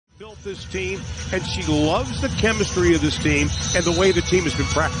built this team, and she loves the chemistry of this team and the way the team has been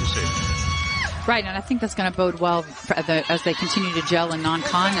practicing. Right, and I think that's going to bode well for as they continue to gel in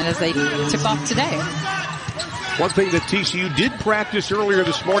non-con and as they tip off today. One thing that TCU did practice earlier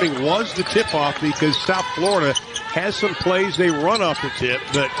this morning was the tip-off, because South Florida has some plays they run off the tip,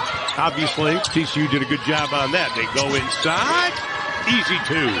 but obviously TCU did a good job on that. They go inside, easy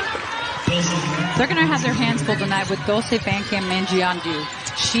two. They're going to have their hands full tonight with Dulcy Fankam Mendjiadeu.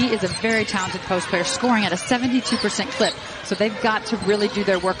 She is a very talented post player, scoring at a 72% clip. So they've got to really do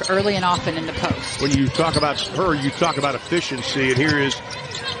their work early and often in the post. When you talk about her, you talk about efficiency, and here is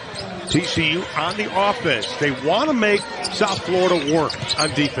TCU on the offense. They want to make South Florida work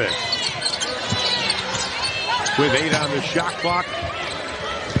on defense. With 8 on the shot clock.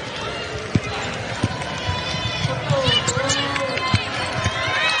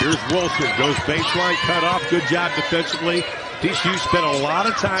 Here's Wilson, goes baseline, cut off, good job defensively. TCU spent a lot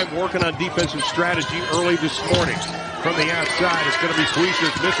of time working on defensive strategy early this morning. From the outside, it's going to be Fleischer,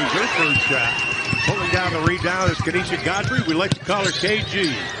 misses her first shot. Pulling down the rebound is Kanisha Godfrey. We like to call her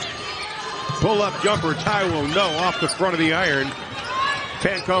KG. Pull-up jumper, Taiwo, no, off the front of the iron.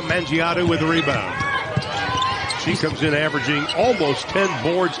 Fankam Mendjiadeu with the rebound. She comes in averaging almost 10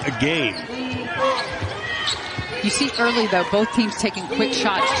 boards a game. You see early, though, both teams taking quick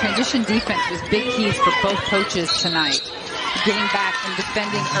shots. Transition defense was big keys for both coaches tonight. Getting back and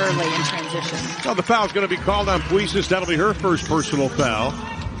defending early in transition. Well, the foul's going to be called on Puisis. That'll be her first personal foul.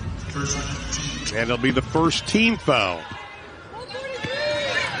 And it'll be the first team foul.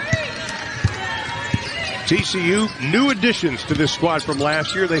 TCU, new additions to this squad from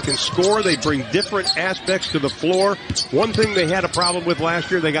last year. They can score. They bring different aspects to the floor. One thing they had a problem with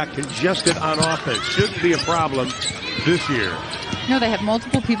last year, they got congested on offense. Shouldn't be a problem this year. No, they have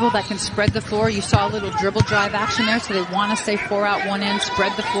multiple people that can spread the floor. You saw a little dribble drive action there, so they want to stay 4 out, 1 in,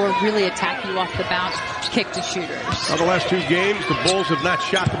 spread the floor, really attack you off the bounce, kick to shooters. Now, the last 2 games, the Bulls have not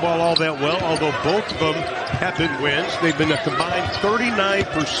shot the ball all that well, although both of them have been wins. They've been a combined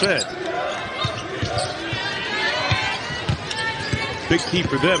 39%. Big key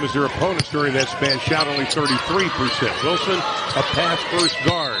for them is their opponents during that span shot only 33%. Wilson, a pass-first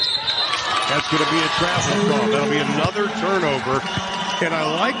guard. That's going to be a travel call. That'll be another turnover. And I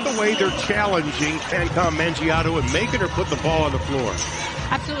like the way they're challenging Fankam Mendjiadeu and making her put the ball on the floor.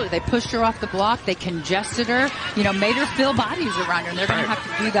 Absolutely. They pushed her off the block. They congested her, made her feel bodies around her. And they're going to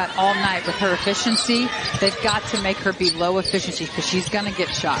have to do that all night with her efficiency. They've got to make her be low efficiency because she's going to get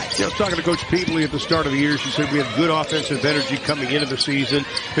shot. I was talking to Coach Peebley at the start of the year. She said we have good offensive energy coming into the season.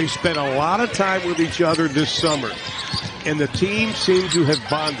 They spent a lot of time with each other this summer. And the team seemed to have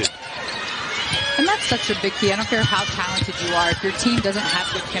bonded. And that's such a big key. I don't care how talented you are. If your team doesn't have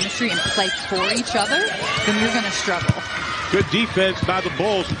good chemistry and play for each other, then you're going to struggle. Good defense by the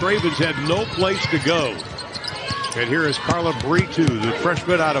Bulls. Ravens had no place to go. And here is Carla Brito, the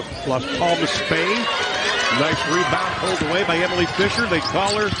freshman out of Las Palmas, Spain. Nice rebound pulled away by Emily Fisher. They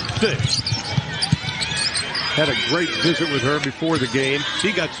call her Fish. Had a great visit with her before the game.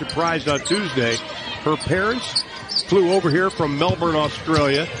 She got surprised on Tuesday. Her parents flew over here from Melbourne,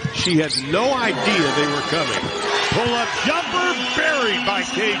 Australia. She had no idea they were coming. Pull-up jumper buried by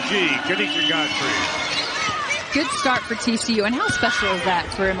KG. Kanisha Godfrey. Good start for TCU. And how special is that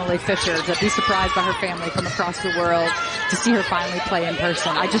for Emily Fisher to be surprised by her family from across the world to see her finally play in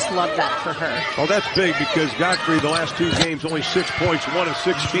person? I just love that for her. Well, that's big because Godfrey, the last 2 games, only 6 points, 1 of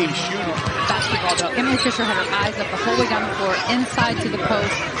 16 shooting. Basketball, though. Emily Fisher had her eyes up the whole way down the floor, inside to the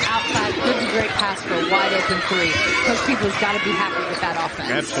post, outside. Good to great pass for a wide-open 3. Coach Peebley's got to be happy with that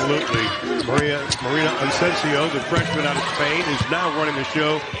offense. Absolutely. Marina Asensio, the freshman out of Spain, is now running the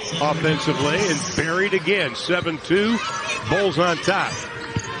show offensively and buried again. 7-2, Bulls on top.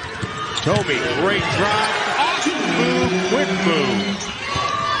 Tomey, great drive, awesome move, quick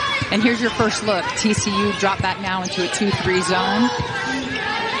move. And here's your first look. TCU drop back now into a 2-3 zone,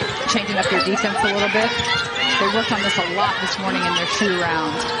 changing up their defense a little bit. They worked on this a lot this morning in their shoot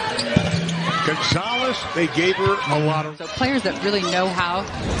around. Gonzalez, they gave her a lot of... So players that really know how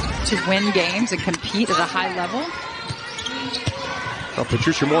to win games and compete at a high level. Well,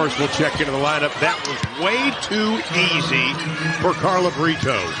 Patricia Morris will check into the lineup. That was way too easy for Carla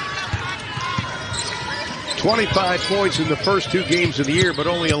Brito. 25 points in the first 2 games of the year, but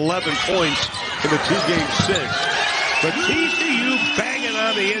only 11 points in the 2-game 6. But TCU banging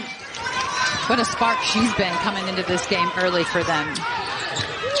on the end. What a spark she's been coming into this game early for them.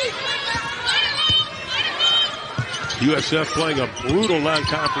 USF playing a brutal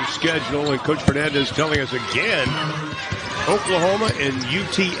non-conference schedule, and Coach Fernandez telling us again, Oklahoma and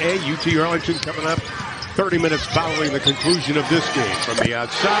UTA, UT Arlington coming up 30 minutes following the conclusion of this game. From the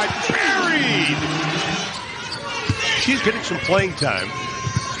outside, buried! She's getting some playing time.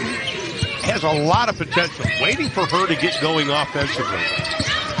 Has a lot of potential. Waiting for her to get going offensively.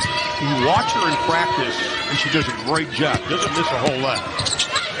 You watch her in practice, and she does a great job. Doesn't miss a whole lot.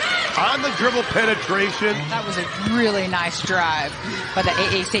 On the dribble penetration. That was a really nice drive by the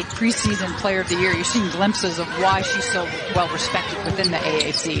AAC preseason player of the year. You've seen glimpses of why she's so well respected within the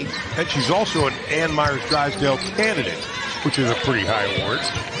AAC. And she's also an Ann Myers Drysdale candidate, which is a pretty high award.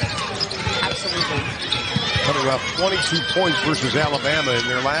 Absolutely. Coming off 22 points versus Alabama in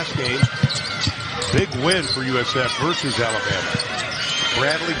their last game. Big win for USF versus Alabama.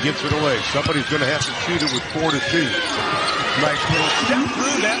 Bradley gives it away. Somebody's going to have to shoot it with 4 to 2. Nice little step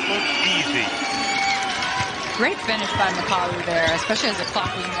through. That looks easy. Great finish by McCullough there, especially as the clock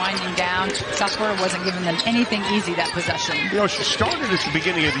was winding down. South Florida wasn't giving them anything easy that possession. You know, she started at the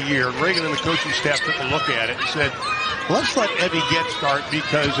beginning of the year, and Reagan and the coaching staff took a look at it and said, let's let Evie get start,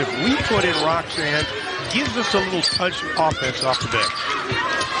 because if we put in Roxanne, gives us a little touch offense off the bench.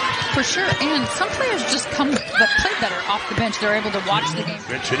 For sure, and some players just play better off the bench. They're able to watch the game.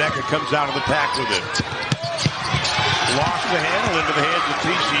 And Tsineke comes out of the pack with it. Lost the handle into the hands of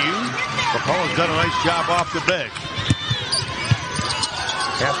TCU. McCullough's done a nice job off the bench.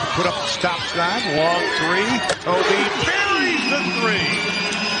 Has to put up the stop sign. Long three. Toby buries the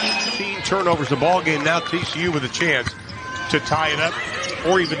 3. 15 turnovers the ball game. Now TCU with a chance to tie it up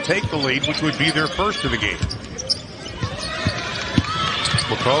or even take the lead, which would be their first of the game.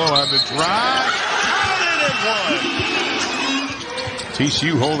 McCullough on the drive. Counted and one.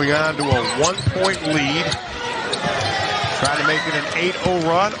 TCU holding on to a 1-point lead. Trying to make it an 8-0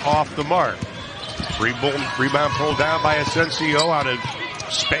 run off the mark. Rebound pulled down by Asensio out of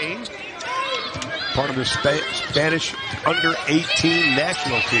Spain. Part of the Spanish under-18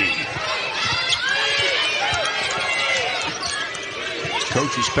 national team.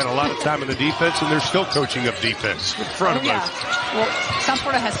 Coaches spent a lot of time on the defense, and they're still coaching up defense in front of us. Well, South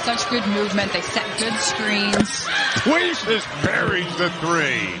Florida has such good movement. They set good screens. Puises buries the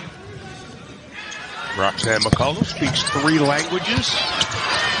 3. Roxanne McCullough speaks 3 languages.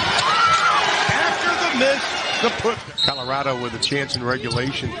 After the miss, the put. Colorado with a chance in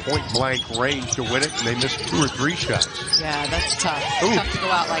regulation, point-blank range to win it, and they missed 2 or 3 shots. Yeah, that's tough. It's tough to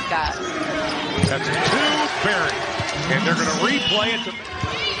go out like that. That's a 2, buried. And they're going to replay it.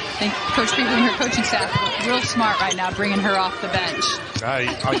 I think Coach Beasley and her coaching staff are real smart right now, bringing her off the bench.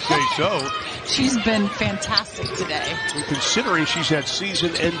 I say so. She's been fantastic today. And considering she's had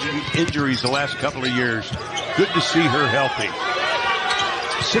season injuries the last couple of years, good to see her healthy.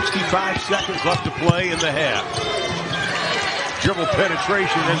 65 seconds left to play in the half. Dribble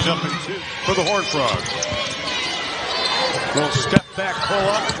penetration ends up in 2 for the Horned Frogs. Little step back pull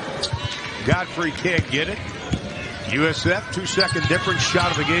up. Godfrey can't get it. USF, 2-second difference,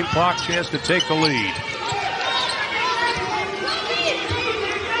 shot of the game clock, chance to take the lead.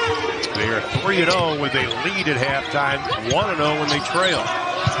 They are 3-0 with a lead at halftime, 1-0 when they trail.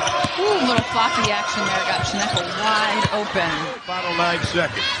 Ooh, little floppy action there, got Tsineke wide open. Final 9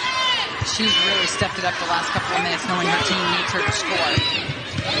 seconds. She's really stepped it up the last couple of minutes, knowing her team needs her to score.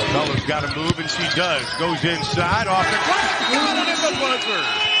 McCullough's got to move, and she does. Goes inside, off the glass, got it in the buzzer.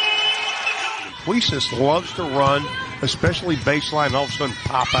 Puises loves to run, especially baseline, all of a sudden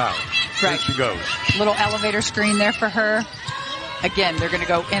pop out. Right. There she goes. Little elevator screen there for her. Again, they're going to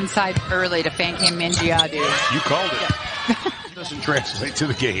go inside early to Fankam Mendjiadeu. You called it. It doesn't translate to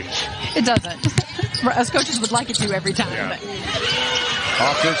the games. It doesn't. Us coaches would like it to every time. Yeah.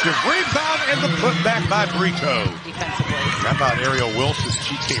 Offensive rebound and the putback by Brito. Defensively. How about Ariel Wilson?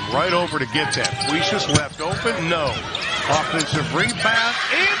 She came right over to get that. Puises left open? No. Offensive rebound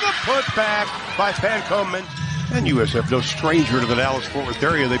and the putback by Fankam Mendjiadeu. And USF, no stranger to the Dallas-Fort Worth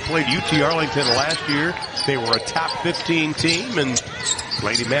area. They played UT Arlington last year. They were a top 15 team, and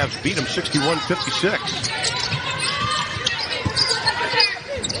Lady Mavs beat them 61-56.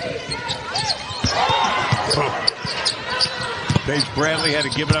 Paige Bradley had to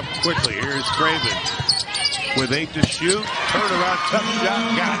give it up quickly. Here's Craven with 8 to shoot. Turnaround, tough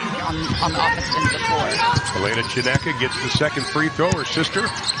shot, got it. On the offensive end of the floor. Elena Tsineke gets the second free throw. Her sister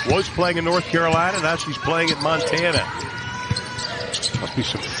was playing in North Carolina. Now she's playing at Montana. Must be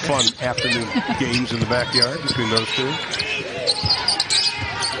some fun afternoon games in the backyard between those two.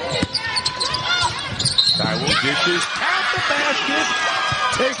 Tywell dishes out the basket.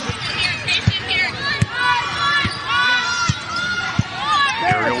 Takes it.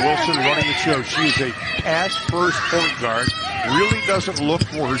 Ariel Wilson running the show. She is a pass-first point guard. Really doesn't look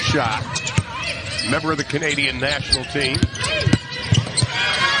for her shot. Member of the Canadian national team.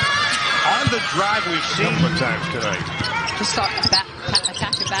 On on the drive we've seen a couple of times tonight. Just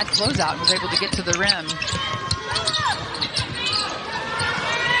attacked a bad closeout and was able to get to the rim.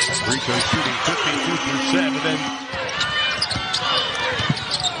 Brito shooting 52%, and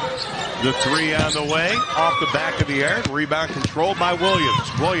the three on the way, off the back of the air. Rebound controlled by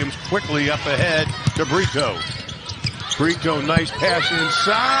Williams. Williams quickly up ahead to Brito. Brito, nice pass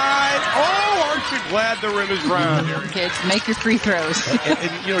inside. Oh, aren't you glad the rim is round? Kids, make your free throws.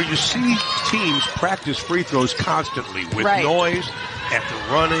 and you know, you see teams practice free throws constantly with noise after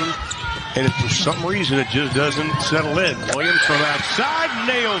running. And if for some reason it just doesn't settle in. Williams from outside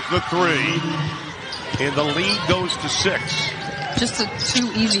nails the three. And the lead goes to 6. Just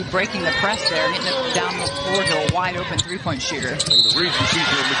too easy breaking the press there, getting it down the floor to a wide open three-point shooter. And the reason she's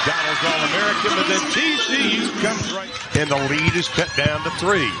a McDonald's All-American, but then TCU comes right. And the lead is cut down to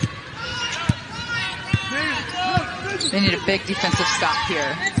 3. They need a big defensive stop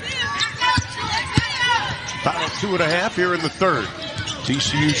here. Final 2.5 here in the third.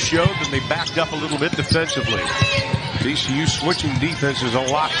 TCU showed that they backed up a little bit defensively. TCU switching defenses a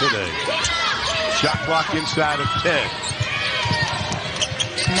lot today. Shot clock inside of 10.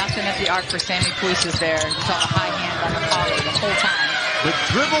 Nothing at the arc for Sammy Puises there. You saw the high hand on the collar the whole time. The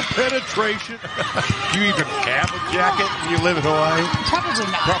dribble penetration. You even have a jacket when you live in Hawaii? Probably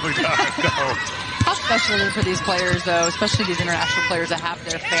not. Probably not, no. How special is it for these players, though, especially these international players that have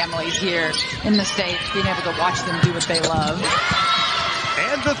their families here in the States, being able to watch them do what they love.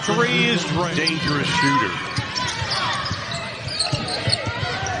 And the three is dangerous shooter.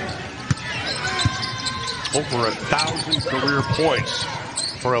 Over 1,000 career points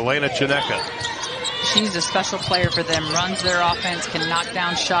for Elena Tsineke. She's a special player for them, runs their offense, can knock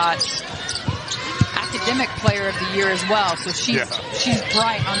down shots. Academic player of the year as well, so she's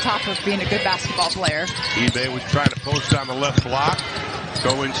bright on top of being a good basketball player. eBay was trying to post on the left block.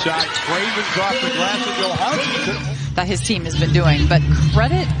 Go inside, Cravens off the glass and go hard. That his team has been doing, but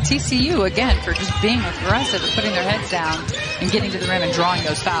credit TCU again for just being aggressive and putting their heads down and getting to the rim and drawing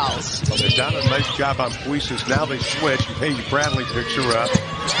those fouls. Well, they've done a nice job on Puises. Now they switch. Paige Bradley picks her up.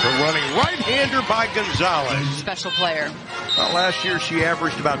 The running right-hander by Gonzalez. Special player. Well, last year she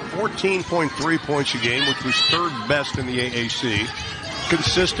averaged about 14.3 points a game, which was third best in the AAC.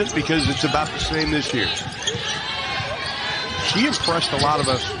 Consistent because it's about the same this year. She impressed a lot of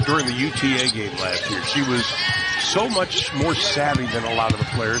us during the UTA game last year. She was so much more savvy than a lot of the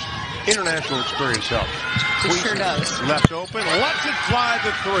players. International experience helps. It sure does. Left open, lets it fly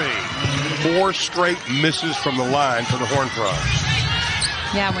the three. 4 straight misses from the line for the Horned Frogs.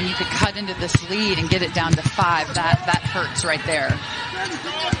 Yeah, when you could cut into this lead and get it down to 5, that hurts right there.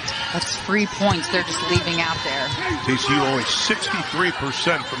 That's 3 points they're just leaving out there. TCU only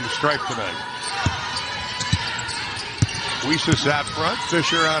 63% from the stripe tonight. Weesus out front,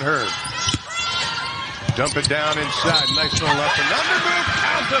 Fisher on her. Dump it down inside. Nice little left and undermove.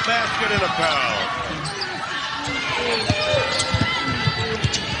 Count the basket and a foul.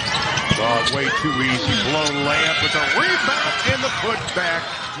 Oh, way too easy. Blown layup with a rebound and the putback.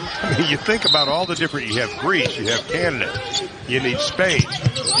 I mean, you think about all the different, you have Greece, you have Canada, you need Spain,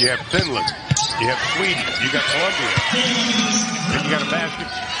 you have Finland, you have Sweden, you got Colombia, and you got a basket.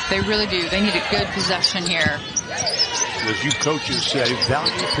 They really do. They need a good possession here. As you coaches say,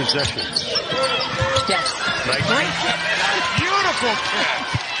 value possessions. Yes. Nice. Beautiful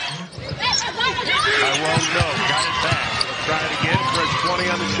catch. I won't know. Got it back. Let's try it again. Press 20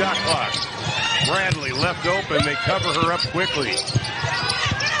 on the shot clock. Bradley left open. They cover her up quickly.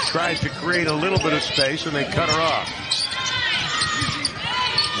 Tries to create a little bit of space, and they cut her off.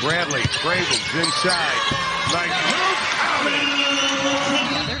 Bradley, Cravens inside. Nice move.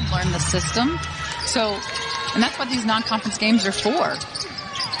 They've learned the system. So, and that's what these non-conference games are for.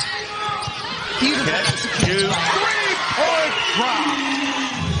 Beautiful. Three-point drop.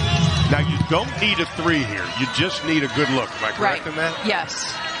 Now, you don't need a 3 here. You just need a good look. Am I correct in that?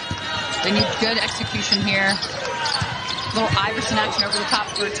 Yes. They need good execution here. Little Iverson action over the top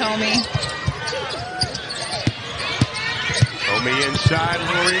for Tommy. Tommy inside.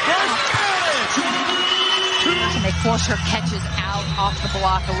 Little reverse. And they force her catches out off the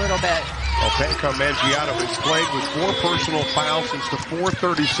block a little bit. Fankam Mendjiadeu has played with 4 personal fouls since the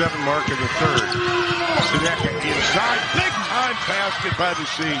 4:37 mark in the third. Tsineke inside. Big time basket by the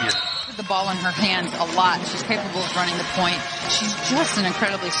senior. The ball in her hands a lot. She's capable of running the point. She's just an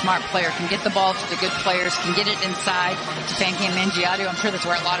incredibly smart player. Can get the ball to the good players. Can get it inside to Fankam Mendjiadeu. I'm sure that's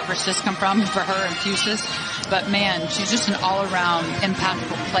where a lot of her assists come from for her and Puises. But man, she's just an all-around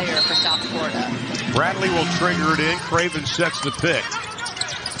impactful player for South Florida. Bradley will trigger it in. Craven sets the pick.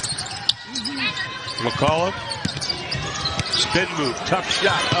 McCullough spin move, tough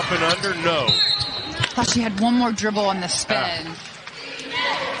shot, up and under, no. Thought she had one more dribble on the spin.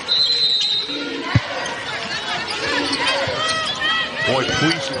 Boy,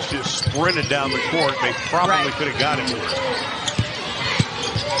 Police just sprinted down the court. They probably could have got it to her.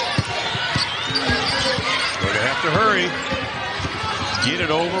 Going to have to hurry. Get it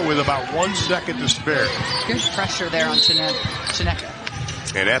over with about 1 second to spare. Good pressure there on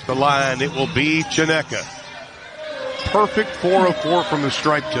Tsineke. And at the line, it will be Tsineke. Perfect 4 of 4 from the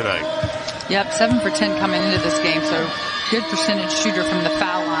stripe tonight. Yep, 7 for 10 coming into this game, so good percentage shooter from the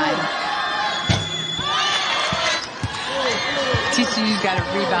foul line. TCU's got to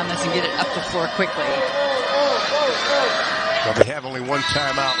rebound this and get it up the floor quickly. Well, they have only one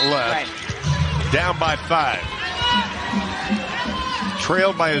timeout left. Right. Down by 5.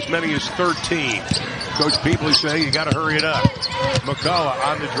 Trailed by as many as 13. Coach Peebley saying you got to hurry it up. McCullough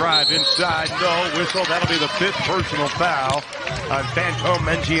on the drive inside. No whistle. That'll be the 5th personal foul on Fankam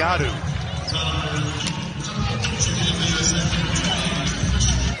Mendjiadeu.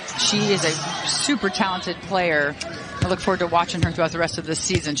 She is a super talented player. I look forward to watching her throughout the rest of this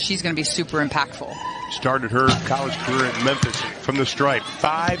season. She's going to be super impactful. Started her college career at Memphis from the stripe.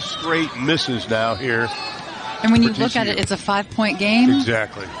 5 straight misses now here. And when you look at it, it's a 5-point game.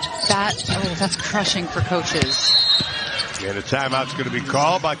 Exactly. That's crushing for coaches. And a timeout's going to be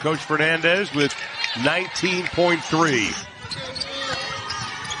called by Coach Fernandez with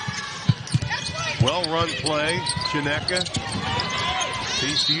 19.3. Well-run play, Tsineke.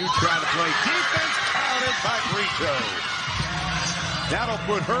 TCU trying to play defense, counted by Brito. That'll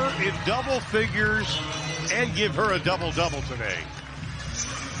put her in double figures and give her a double-double today.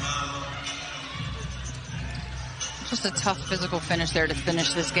 Just a tough physical finish there to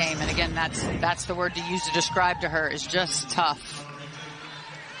finish this game. And again, that's the word to use to describe to her, is just tough.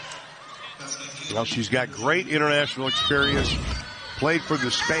 Well, she's got great international experience. Played for the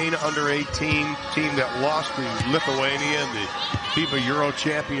Spain under-18 team that lost to Lithuania in the FIBA Euro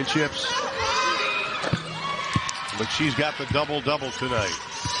Championships. But she's got the double-double tonight.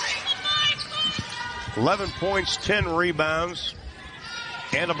 11 points, 10 rebounds,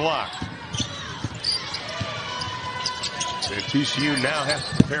 and a block. And TCU now has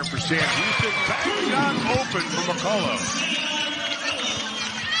to prepare for Sam Houston. Back shot open for McCullough.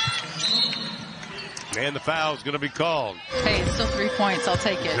 And the foul is going to be called. Hey, it's still 3 points. I'll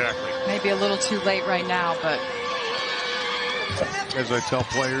take it. Exactly. Maybe a little too late right now, but. As I tell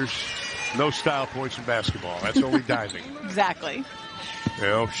players, no style points in basketball. That's only diving. Exactly. You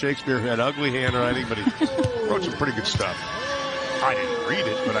know, Shakespeare had ugly handwriting, but he wrote some pretty good stuff. I didn't read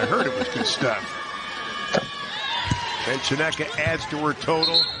it, but I heard it was good stuff. And Tsineke adds to her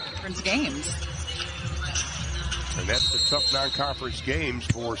total. Conference games. And that's the tough non-conference games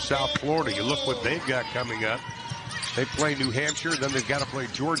for South Florida. You look what they've got coming up. They play New Hampshire, then they've got to play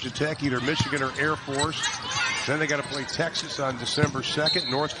Georgia Tech, either Michigan or Air Force. Then they got to play Texas on December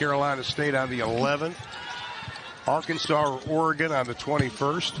 2nd, North Carolina State on the 11th, Arkansas or Oregon on the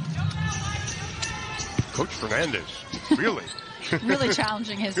 21st. Coach Fernandez, really? Really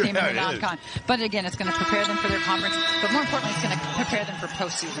challenging his team in the non-con. But again, it's going to prepare them for their conference. But more importantly, it's going to prepare them for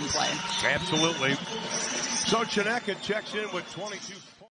postseason play. Absolutely. So Tsineke checks in with 22.